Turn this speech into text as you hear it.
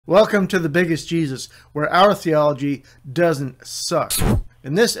Welcome to The Biggest Jesus, where our theology doesn't suck.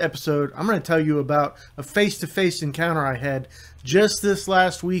 In this episode, I'm going to tell you about a face-to-face encounter I had just this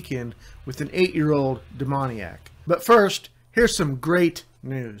last weekend with an 8-year-old demoniac. But first, here's some great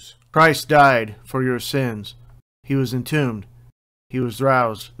news. Christ died for your sins. He was entombed. He was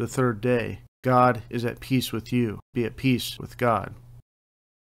roused the third day. God is at peace with you. Be at peace with God.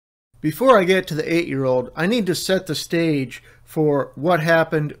 Before I get to the 8-year-old, I need to set the stage for what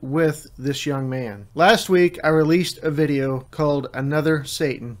happened with this young man. Last week, I released a video called Another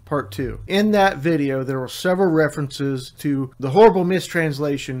Satan, Part 2. In that video, there were several references to the horrible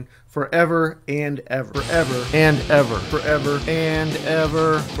mistranslation forever and ever, forever and ever, forever and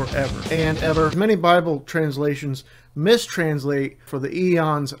ever, forever and ever. Many Bible translations mistranslate for the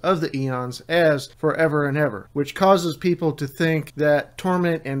eons of the eons as forever and ever, which causes people to think that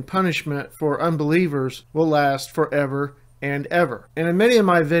torment and punishment for unbelievers will last forever and ever. And in many of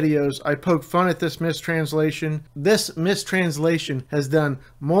my videos, I poke fun at this mistranslation. This mistranslation has done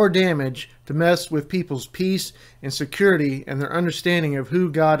more damage to mess with people's peace and security and their understanding of who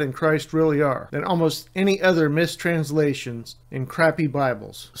God and Christ really are than almost any other mistranslations in crappy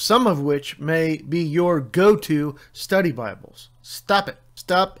Bibles, some of which may be your go-to study Bibles. Stop it.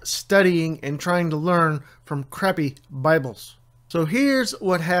 Stop studying and trying to learn from crappy Bibles. So here's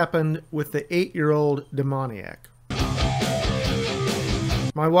what happened with the 8-year-old demoniac.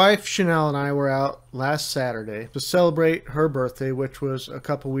 My wife, Chanel, and I were out last Saturday to celebrate her birthday, which was a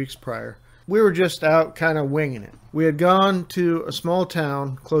couple weeks prior. We were just out kind of winging it. We had gone to a small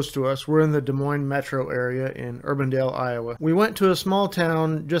town close to us. We're in the Des Moines metro area in Urbandale, Iowa. We went to a small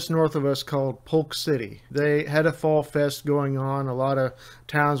town just north of us called Polk City. They had a fall fest going on. A lot of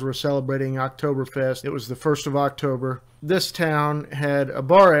towns were celebrating Oktoberfest. It was the 1st of October. This town had a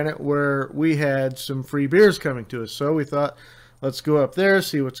bar in it where we had some free beers coming to us. So we thought, let's go up there,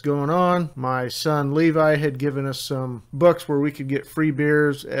 see what's going on. My son Levi had given us some books where we could get free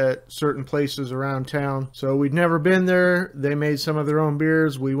beers at certain places around town. So we'd never been there. They made some of their own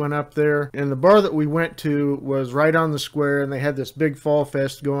beers. We went up there, and the bar that we went to was right on the square, and they had this big fall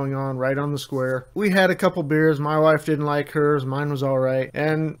fest going on right on the square. We had a couple beers. My wife didn't like hers. Mine was all right.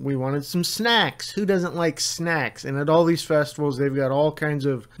 And we wanted some snacks. Who doesn't like snacks? And at all these festivals, they've got all kinds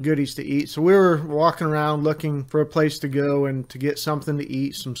of goodies to eat. So we were walking around looking for a place to go and to get something to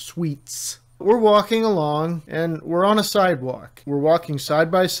eat, some sweets. We're walking along and we're on a sidewalk. We're walking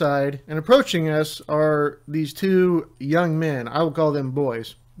side by side, and approaching us are these two young men. I will call them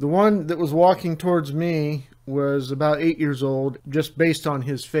boys. The one that was walking towards me was about 8 years old, just based on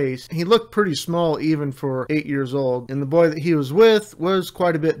his face. He looked pretty small even for 8 years old. And the boy that he was with was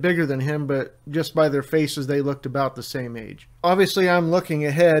quite a bit bigger than him, but just by their faces, they looked about the same age. Obviously, I'm looking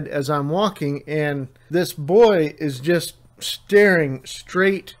ahead as I'm walking, and this boy is just staring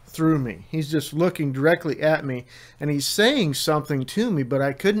straight through me. He's just looking directly at me, and he's saying something to me, but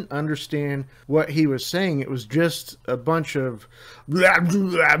I couldn't understand what he was saying. It was just a bunch of blah,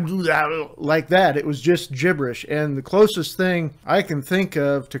 blah, blah, like that. It was just gibberish. And the closest thing I can think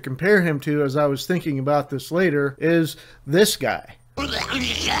of to compare him to, as I was thinking about this later, is this guy.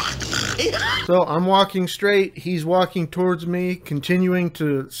 So I'm walking straight, he's walking towards me, continuing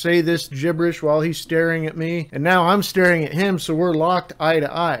to say this gibberish while he's staring at me, and now I'm staring at him, so we're locked eye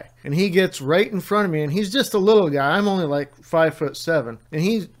to eye. And he gets right in front of me, and he's just a little guy. I'm only like 5'7", and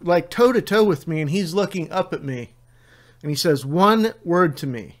he's like toe to toe with me, and he's looking up at me, and he says one word to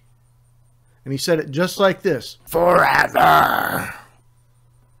me, and he said it just like this: forever.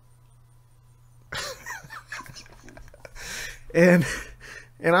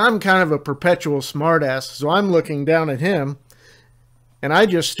 And I'm kind of a perpetual smartass, so I'm looking down at him, and I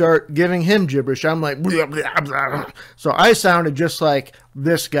just start giving him gibberish. I'm like, blah, blah, blah. So I sounded just like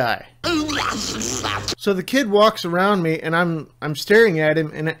this guy. So the kid walks around me, and I'm staring at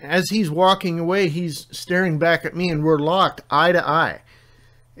him, and as he's walking away, he's staring back at me, and we're locked eye to eye.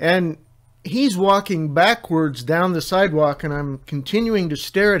 And he's walking backwards down the sidewalk, and I'm continuing to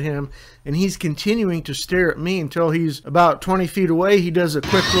stare at him, and he's continuing to stare at me until he's about 20 feet away. He does a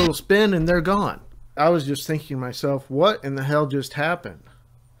quick little spin, and they're gone. I was just thinking to myself, what in the hell just happened?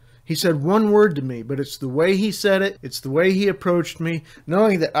 He said one word to me, but it's the way he said it. It's the way he approached me.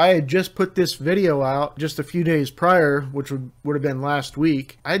 Knowing that I had just put this video out just a few days prior, which would have been last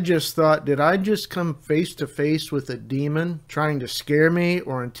week, I just thought, did I just come face to face with a demon trying to scare me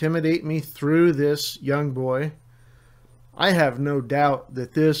or intimidate me through this young boy? I have no doubt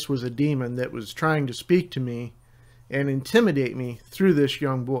that this was a demon that was trying to speak to me and intimidate me through this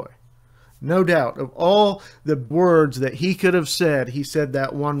young boy. No doubt. Of all the words that he could have said, he said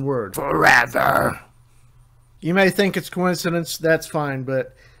that one word. Forever. You may think it's coincidence. That's fine.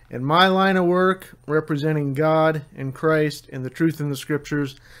 But In my line of work, representing God and Christ and the truth in the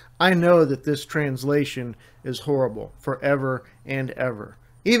scriptures, I know that this translation is horrible, forever and ever.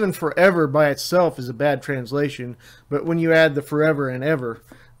 Even forever by itself is a bad translation, but when you add the forever and ever,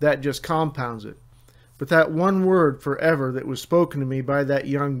 that just compounds it. But that one word, forever, that was spoken to me by that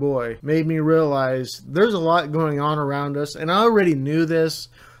young boy made me realize there's a lot going on around us, and I already knew this.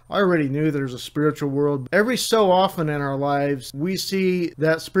 I already knew there's a spiritual world. Every so often in our lives, we see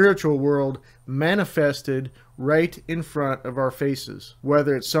that spiritual world manifested right in front of our faces,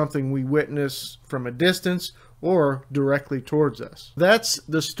 whether it's something we witness from a distance or directly towards us. That's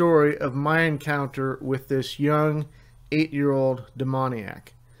the story of my encounter with this young 8-year-old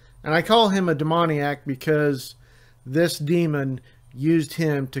demoniac. And I call him a demoniac because this demon used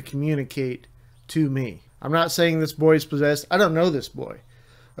him to communicate to me. I'm not saying this boy is possessed. I don't know this boy.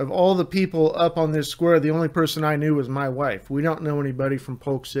 Of all the people up on this square, the only person I knew was my wife. We don't know anybody from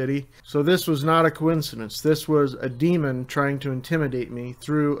Polk City. So this was not a coincidence. This was a demon trying to intimidate me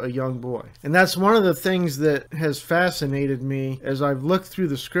through a young boy. And that's one of the things that has fascinated me as I've looked through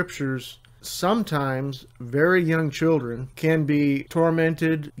the scriptures. Sometimes very young children can be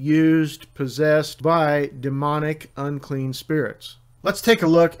tormented, used, possessed by demonic, unclean spirits. Let's take a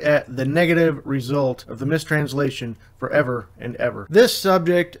look at the negative result of the mistranslation forever and ever. This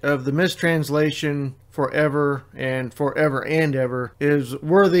subject of the mistranslation forever and ever is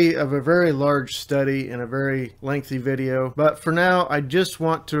worthy of a very large study and a very lengthy video. But for now, I just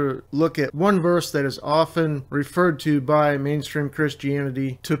want to look at one verse that is often referred to by mainstream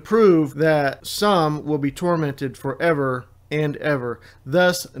Christianity to prove that some will be tormented forever and ever,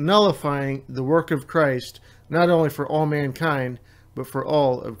 thus nullifying the work of Christ, not only for all mankind, but for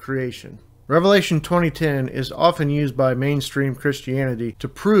all of creation. Revelation 20:10 is often used by mainstream Christianity to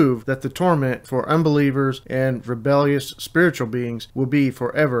prove that the torment for unbelievers and rebellious spiritual beings will be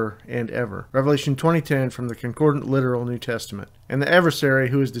forever and ever. Revelation 20:10 from the Concordant Literal New Testament. And the adversary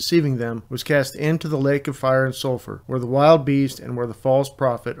who is deceiving them was cast into the lake of fire and sulfur, where the wild beast and where the false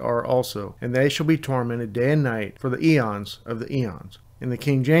prophet are also, and they shall be tormented day and night for the eons of the eons. In the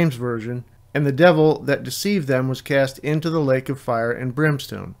King James Version, and the devil that deceived them was cast into the lake of fire and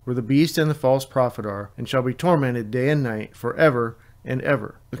brimstone, where the beast and the false prophet are, and shall be tormented day and night forever and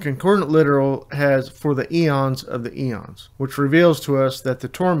ever. The Concordant Literal has for the eons of the eons, which reveals to us that the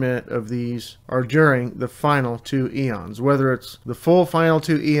torment of these are during the final 2 eons. Whether it's the full final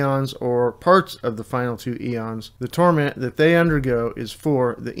 2 eons or parts of the final 2 eons, the torment that they undergo is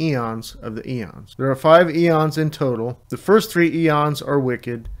for the eons of the eons. There are 5 eons in total. The first 3 eons are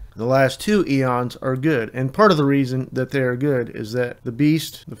wicked. The last 2 eons are good, and part of the reason that they are good is that the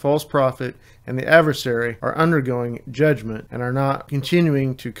beast, the false prophet, and the adversary are undergoing judgment and are not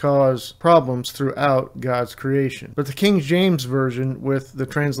continuing to cause problems throughout God's creation. But the King James Version, with the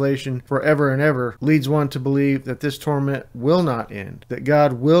translation forever and ever, leads one to believe that this torment will not end, that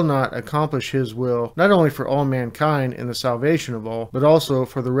God will not accomplish his will, not only for all mankind and the salvation of all, but also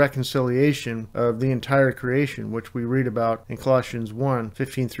for the reconciliation of the entire creation, which we read about in Colossians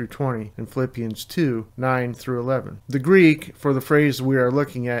 1:15-20 and Philippians 2:9-11. The Greek for the phrase we are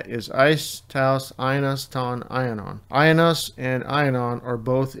looking at is eis, taos, ionos, ton, ionon. Ionos and ionon are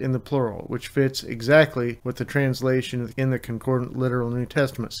both in the plural, which fits exactly what the translation in the Concordant Literal New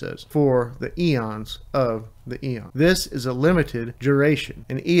Testament says, for the eons of the eon. This is a limited duration.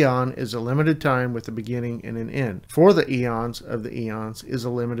 An eon is a limited time with a beginning and an end. For the eons of the eons is a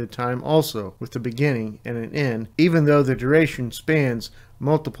limited time also, with a beginning and an end, even though the duration spans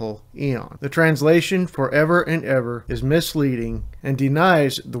multiple eons. The translation forever and ever is misleading and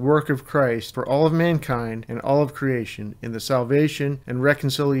denies the work of Christ for all of mankind and all of creation in the salvation and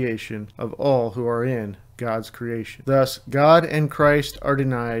reconciliation of all who are in God's creation. Thus, God and Christ are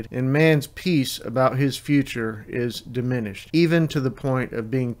denied, and man's peace about his future is diminished, even to the point of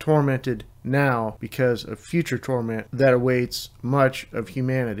being tormented now because of future torment that awaits much of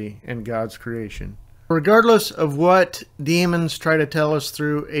humanity and God's creation. Regardless of what demons try to tell us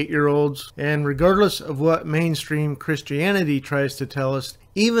through 8-year-olds, and regardless of what mainstream Christianity tries to tell us,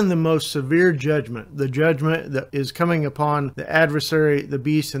 even the most severe judgment, the judgment that is coming upon the adversary, the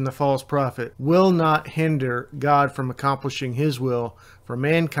beast, and the false prophet, will not hinder God from accomplishing his will for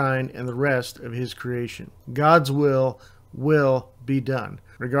mankind and the rest of his creation. God's will be done,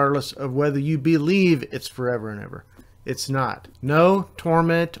 regardless of whether you believe it's forever and ever. It's not. No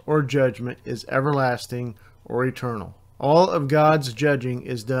torment or judgment is everlasting or eternal. All of God's judging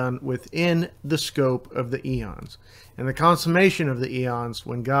is done within the scope of the eons. And the consummation of the eons,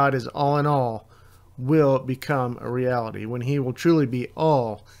 when God is all in all, will become a reality, when he will truly be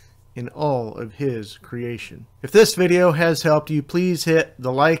all in all of his creation. If this video has helped you, please hit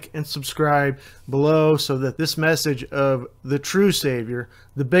the like and subscribe below so that this message of the true Savior,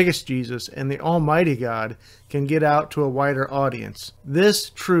 the biggest Jesus, and the Almighty God can get out to a wider audience. This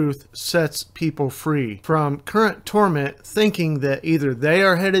truth sets people free from current torment, thinking that either they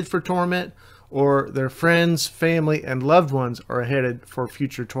are headed for torment or their friends, family, and loved ones are headed for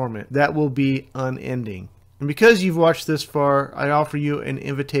future torment that will be unending. And because you've watched this far, I offer you an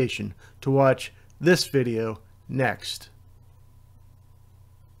invitation to watch this video next.